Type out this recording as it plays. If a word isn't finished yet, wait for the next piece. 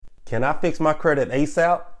Can I fix my credit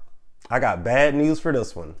ASAP? I got bad news for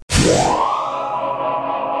this one.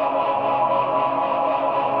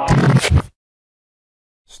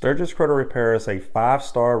 Sturgis Credit Repair is a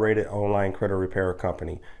 5-star rated online credit repair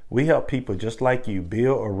company. We help people just like you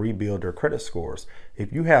build or rebuild their credit scores.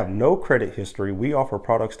 If you have no credit history, we offer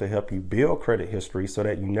products to help you build credit history so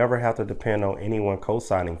that you never have to depend on anyone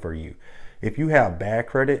co-signing for you. If you have bad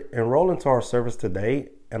credit, enroll into our service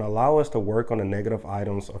today and allow us to work on the negative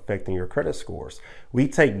items affecting your credit scores. We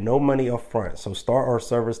take no money up front, so start our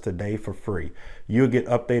service today for free. You'll get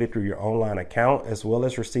updated through your online account as well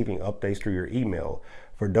as receiving updates through your email.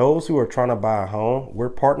 For those who are trying to buy a home, we're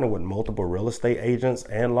partnered with multiple real estate agents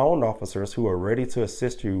and loan officers who are ready to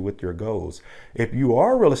assist you with your goals. If you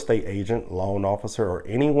are a real estate agent, loan officer, or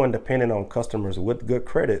anyone dependent on customers with good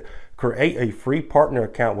credit, create a free partner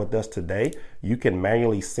account with us today. You can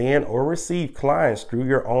manually send or receive clients through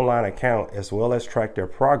your online account as well as track their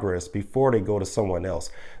progress before they go to someone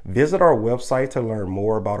else. Visit our website to learn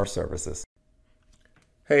more about our services.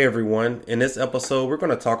 Hey everyone, in this episode we're going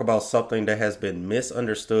to talk about something that has been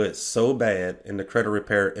misunderstood so bad in the credit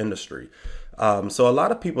repair industry. So a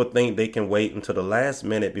lot of people think they can wait until the last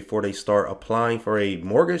minute before they start applying for a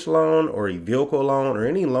mortgage loan or a vehicle loan or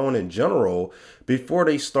any loan in general before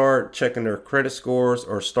they start checking their credit scores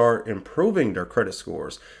or start improving their credit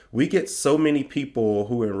scores. We get so many people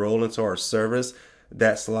who enroll into our service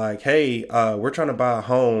that's like, hey, we're trying to buy a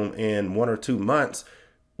home in 1 or 2 months.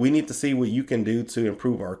 We need to see what you can do to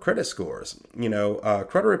improve our credit scores.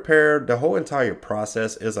 Credit repair, the whole entire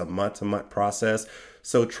process is a month-to-month process.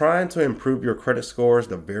 So trying to improve your credit scores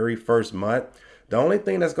the very first month, the only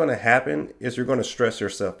thing that's going to happen is you're going to stress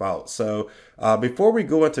yourself out. So before we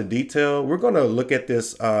go into detail, we're going to look at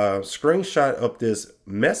this screenshot of this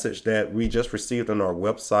message that we just received on our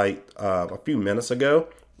website a few minutes ago.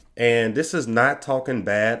 And this is not talking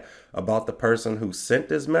bad about the person who sent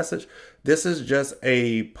this message. This is just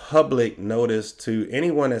a public notice to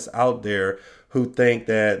anyone that's out there who think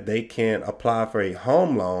that they can apply for a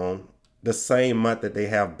home loan the same month that they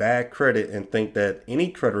have bad credit and think that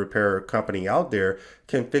any credit repair company out there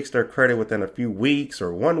can fix their credit within a few weeks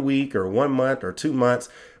or 1 week or 1 month or 2 months,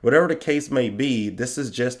 whatever the case may be. This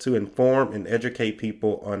is just to inform and educate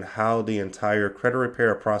people on how the entire credit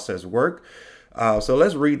repair process works. So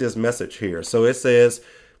let's read this message here. So it says,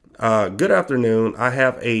 good afternoon. I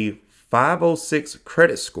have a 506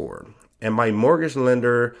 credit score and my mortgage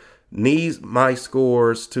lender needs my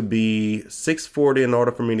scores to be 640 in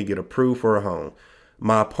order for me to get approved for a home.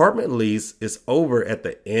 My apartment lease is over at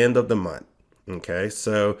the end of the month. Okay,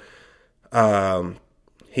 so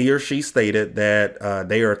he or she stated that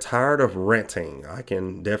they are tired of renting. I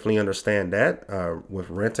can definitely understand that. With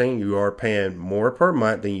renting, you are paying more per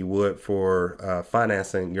month than you would for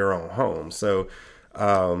financing your own home. So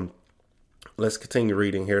let's continue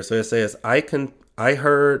reading here. So it says, I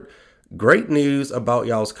heard great news about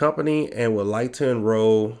y'all's company and would like to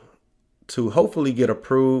enroll to hopefully get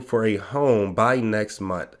approved for a home by next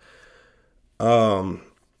month.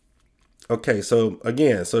 Okay, so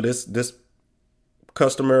again, so this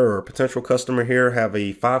customer or potential customer here have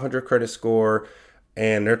a 500 credit score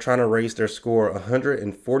and they're trying to raise their score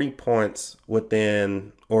 140 points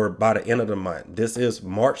within or by the end of the month. This is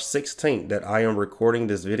March 16th that I am recording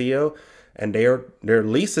this video, and their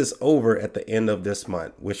lease is over at the end of this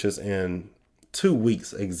month, which is in 2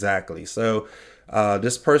 weeks exactly. So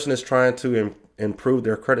this person is trying to improve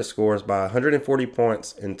their credit scores by 140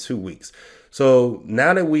 points in 2 weeks. So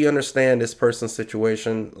now that we understand this person's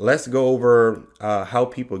situation, let's go over how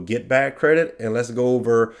people get bad credit, and let's go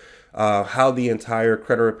over how the entire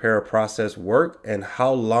credit repair process works and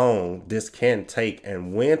how long this can take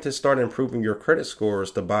and when to start improving your credit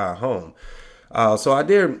scores to buy a home. So I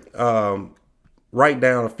did write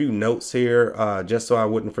down a few notes here just so I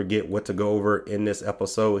wouldn't forget what to go over in this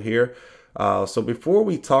episode here. So before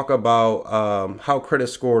we talk about how credit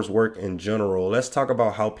scores work in general, let's talk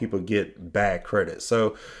about how people get bad credit.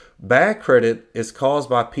 So bad credit is caused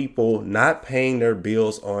by people not paying their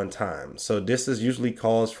bills on time. So this is usually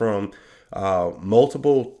caused from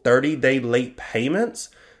multiple 30-day late payments,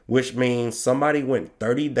 which means somebody went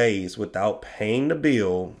 30 days without paying the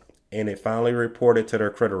bill and it finally reported to their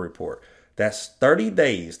credit report. That's 30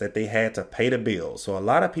 days that they had to pay the bill. So a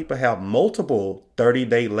lot of people have multiple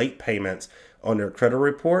 30-day late payments on their credit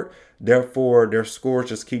report. Therefore, their scores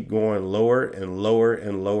just keep going lower and lower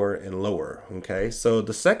and lower and lower. Okay, so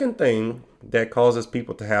the second thing that causes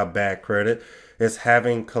people to have bad credit is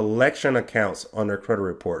having collection accounts on their credit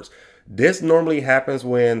reports. This normally happens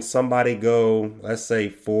when somebody go, let's say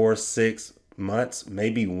 4, 6 months,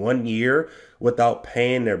 maybe 1 year without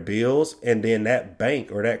paying their bills, and then that bank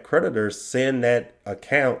or that creditor send that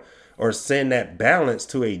account or send that balance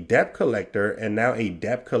to a debt collector, and now a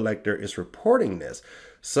debt collector is reporting this.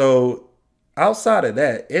 So outside of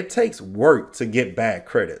that, it takes work to get bad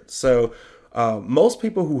credit. So most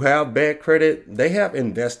people who have bad credit, they have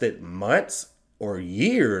invested months or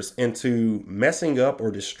years into messing up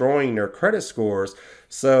or destroying their credit scores.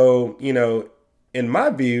 So, in my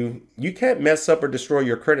view, you can't mess up or destroy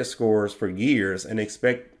your credit scores for years and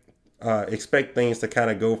expect things to kind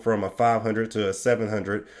of go from a 500 to a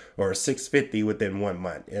 700 or a 650 within 1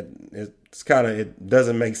 month. It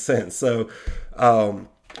doesn't make sense. So,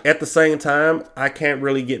 at the same time, I can't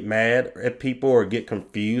really get mad at people or get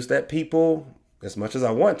confused at people as much as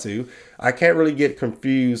I want to. I can't really get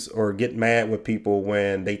confused or get mad with people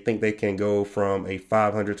when they think they can go from a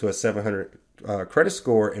 500 to a 700 credit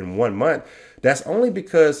score in 1 month. That's only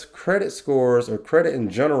because credit scores or credit in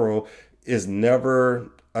general is never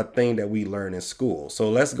a thing that we learn in school. So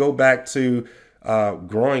let's go back to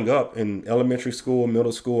growing up in elementary school,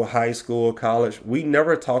 middle school, high school, college. We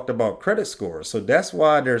never talked about credit scores. So that's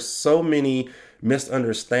why there's so many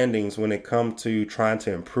misunderstandings when it comes to trying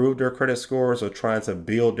to improve their credit scores or trying to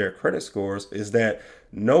build their credit scores, is that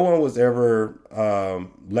no one was ever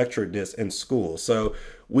lectured this in school. So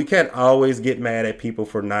we can't always get mad at people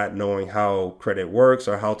for not knowing how credit works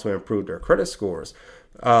or how to improve their credit scores.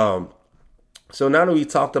 So now that we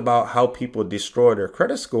talked about how people destroy their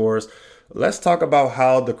credit scores, let's talk about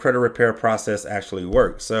how the credit repair process actually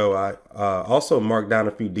works. So I also marked down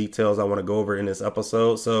a few details I want to go over in this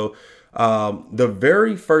episode. So the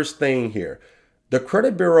very first thing here, the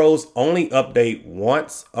credit bureaus only update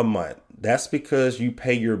once a month. That's because you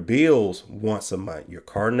pay your bills once a month. Your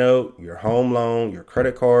car note, your home loan, your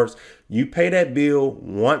credit cards, you pay that bill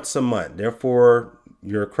once a month. Therefore,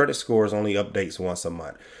 your credit scores only updates once a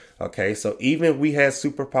month. Okay, so even if we had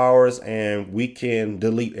superpowers and we can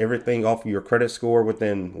delete everything off of your credit score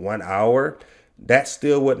within 1 hour, that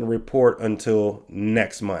still wouldn't report until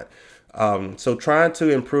next month. So trying to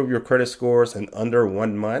improve your credit scores in under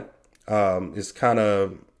 1 month is kind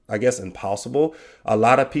of, I guess, impossible. A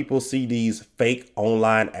lot of people see these fake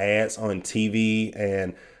online ads on TV,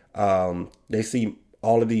 and they see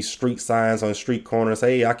all of these street signs on street corners.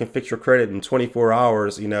 Hey, I can fix your credit in 24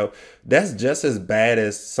 hours. That's just as bad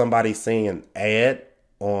as somebody seeing an ad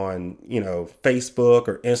on, Facebook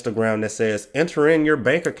or Instagram that says, enter in your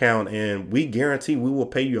bank account and we guarantee we will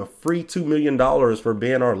pay you a free $2 million for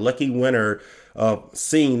being our lucky winner of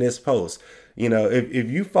seeing this post. If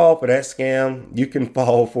you fall for that scam, you can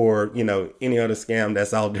fall for, any other scam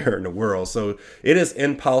that's out there in the world. So it is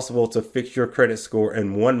impossible to fix your credit score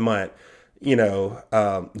in 1 month,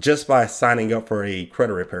 just by signing up for a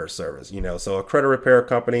credit repair service. So a credit repair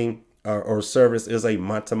company or service is a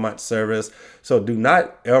month-to-month service. So do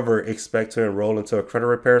not ever expect to enroll into a credit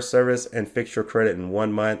repair service and fix your credit in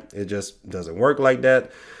 1 month. It just doesn't work like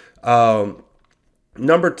that.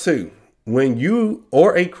 Number two, when you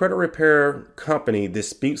or a credit repair company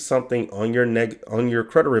disputes something on your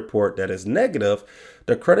credit report that is negative,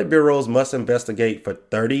 the credit bureaus must investigate for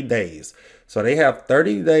 30 days. So they have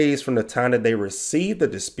 30 days from the time that they receive the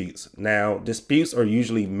disputes. Now, disputes are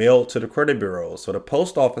usually mailed to the credit bureaus. So the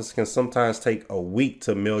post office can sometimes take a week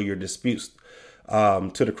to mail your disputes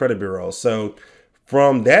to the credit bureau. So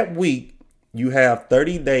from that week, you have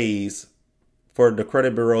 30 days for the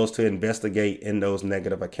credit bureaus to investigate in those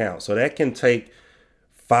negative accounts. So that can take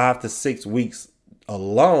 5 to 6 weeks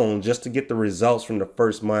alone just to get the results from the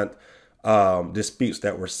first month disputes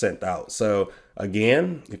that were sent out. So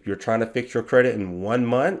again, if you're trying to fix your credit in 1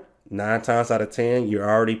 month, 9 times out of 10, you're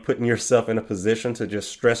already putting yourself in a position to just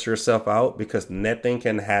stress yourself out, because nothing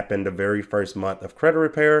can happen the very first month of credit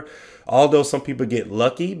repair. Although some people get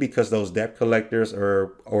lucky because those debt collectors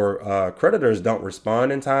or creditors don't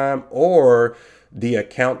respond in time, or the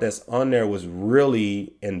account that's on there was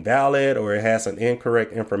really invalid, or it has some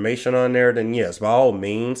incorrect information on there, then yes, by all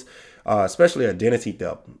means, especially identity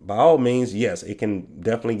theft, by all means, yes, it can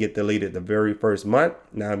definitely get deleted the very first month.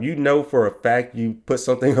 Now, if you know for a fact you put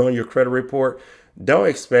something on your credit report, don't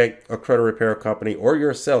expect a credit repair company or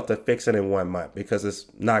yourself to fix it in 1 month, because it's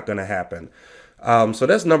not going to happen. So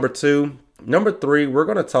that's number two. Number three, we're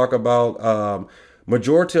going to talk about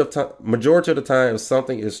majority of the time, if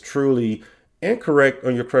something is truly incorrect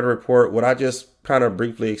on your credit report, what I just kind of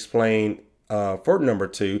briefly explained for number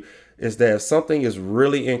two is that if something is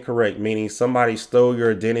really incorrect, meaning somebody stole your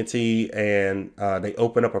identity and they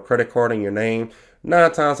open up a credit card in your name,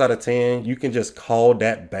 9 times out of 10, you can just call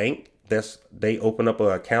that bank they open up an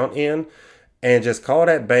account in, and just call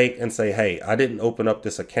that bank and say, hey, I didn't open up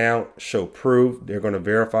this account, show proof. They're going to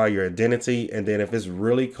verify your identity. And then if it's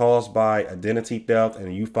really caused by identity theft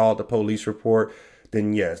and you filed a police report,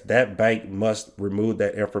 then yes, that bank must remove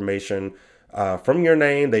that information from your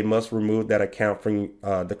name. They must remove that account from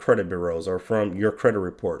the credit bureaus or from your credit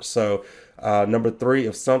report. So number 3,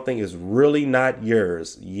 if something is really not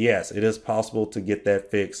yours, yes, it is possible to get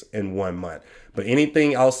that fixed in 1 month. But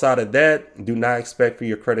anything outside of that, do not expect for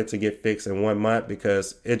your credit to get fixed in 1 month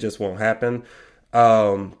because it just won't happen.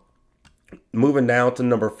 Moving down to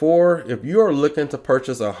number 4, if you are looking to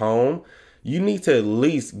purchase a home, you need to at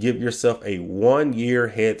least give yourself a 1-year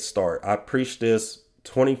head start. I preach this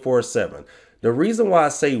 24/7. The reason why I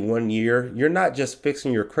say 1 year, you're not just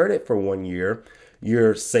fixing your credit for 1 year.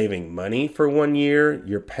 You're saving money for 1 year.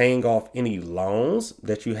 You're paying off any loans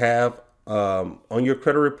that you have on your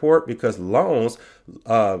credit report, because loans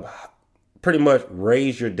pretty much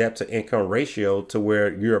raise your debt to income ratio to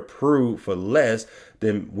where you're approved for less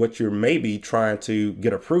than what you're maybe trying to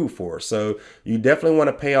get approved for. So you definitely want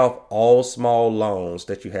to pay off all small loans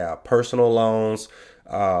that you have, personal loans,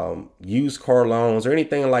 used car loans, or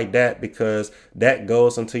anything like that, because that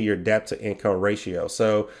goes into your debt to income ratio.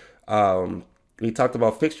 So we talked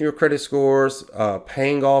about fixing your credit scores,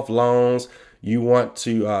 paying off loans. You want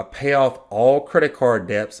to pay off all credit card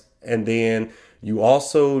debts, and then you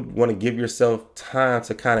also want to give yourself time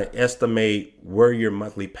to kind of estimate where your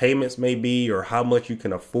monthly payments may be or how much you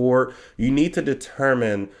can afford. You need to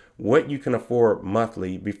determine what you can afford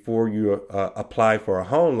monthly before you apply for a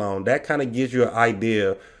home loan. That kind of gives you an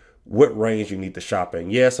idea what range you need to shop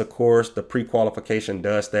in. Yes, of course, the pre-qualification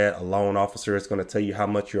does that. A loan officer is going to tell you how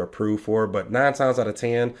much you're approved for, but 9 times out of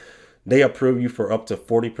 10, they approve you for up to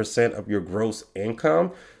 40% of your gross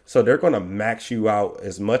income. So they're going to max you out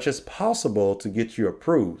as much as possible to get you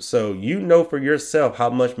approved. So you know for yourself how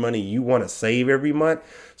much money you want to save every month.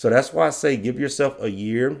 So that's why I say give yourself a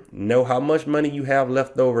year, know how much money you have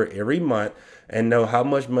left over every month, and know how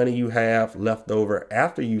much money you have left over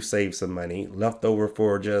after you save some money, left over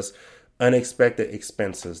for just unexpected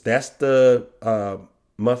expenses. That's the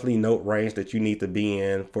monthly note range that you need to be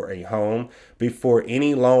in for a home before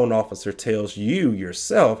any loan officer tells you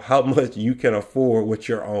yourself how much you can afford with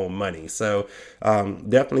your own money. So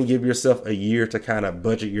definitely give yourself a year to kind of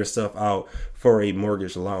budget yourself out for a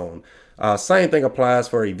mortgage loan. Same thing applies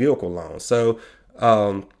for a vehicle loan. So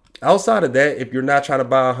outside of that, if you're not trying to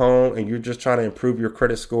buy a home and you're just trying to improve your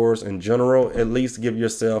credit scores in general, at least give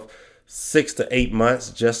yourself 6 to 8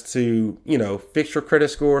 months just to, fix your credit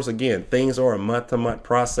scores. Again, things are a month-to-month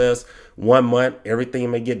process. 1 month,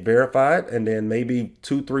 everything may get verified, and then maybe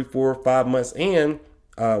 2, 3, 4, 5 months in,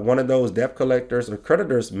 one of those debt collectors or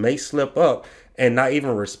creditors may slip up and not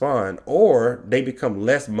even respond, or they become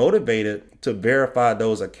less motivated to verify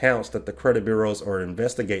those accounts that the credit bureaus are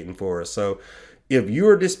investigating for us. So if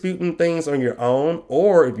you're disputing things on your own,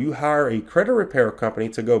 or if you hire a credit repair company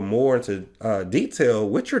to go more into detail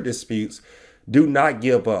with your disputes, do not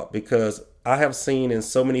give up, because I have seen in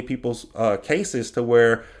so many people's cases to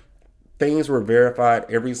where things were verified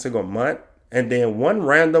every single month, and then one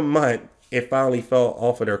random month it finally fell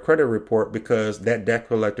off of their credit report because that debt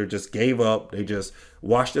collector just gave up. They just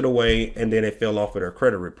washed it away, and then it fell off of their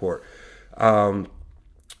credit report.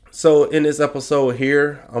 So in this episode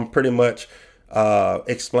here, I'm pretty much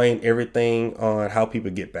explain everything on how people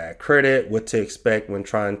get bad credit, what to expect when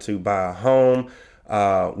trying to buy a home,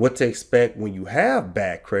 what to expect when you have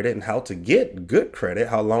bad credit, and how to get good credit,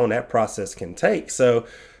 how long that process can take. So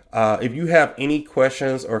if you have any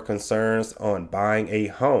questions or concerns on buying a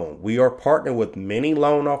home, we are partnered with many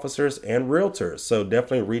loan officers and realtors. So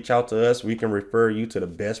definitely reach out to us. We can refer you to the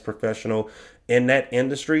best professional in that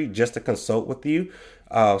industry just to consult with you.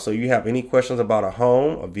 So you have any questions about a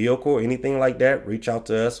home, a vehicle, anything like that, reach out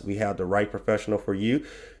to us. We have the right professional for you.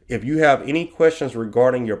 If you have any questions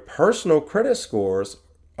regarding your personal credit scores,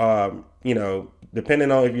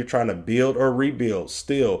 depending on if you're trying to build or rebuild,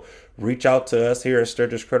 still reach out to us here at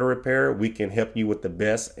Sturgis Credit Repair. We can help you with the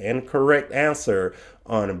best and correct answer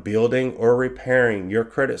on building or repairing your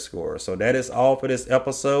credit score. So that is all for this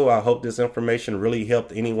episode. I hope this information really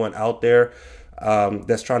helped anyone out there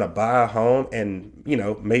that's trying to buy a home and,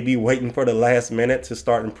 maybe waiting for the last minute to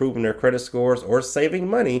start improving their credit scores or saving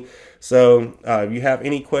money. So if you have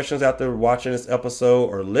any questions after watching this episode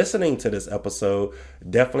or listening to this episode,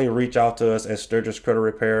 definitely reach out to us at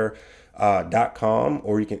SturgisCreditRepair.com,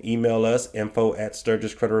 or you can email us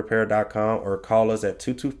info@SturgisCreditRepair.com, or call us at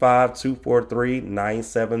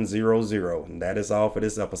 225-243-9700. And that is all for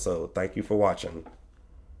this episode. Thank you for watching.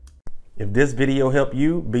 If this video helped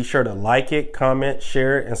you, be sure to like it, comment,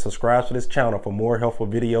 share it, and subscribe to this channel for more helpful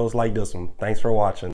videos like this one. Thanks for watching.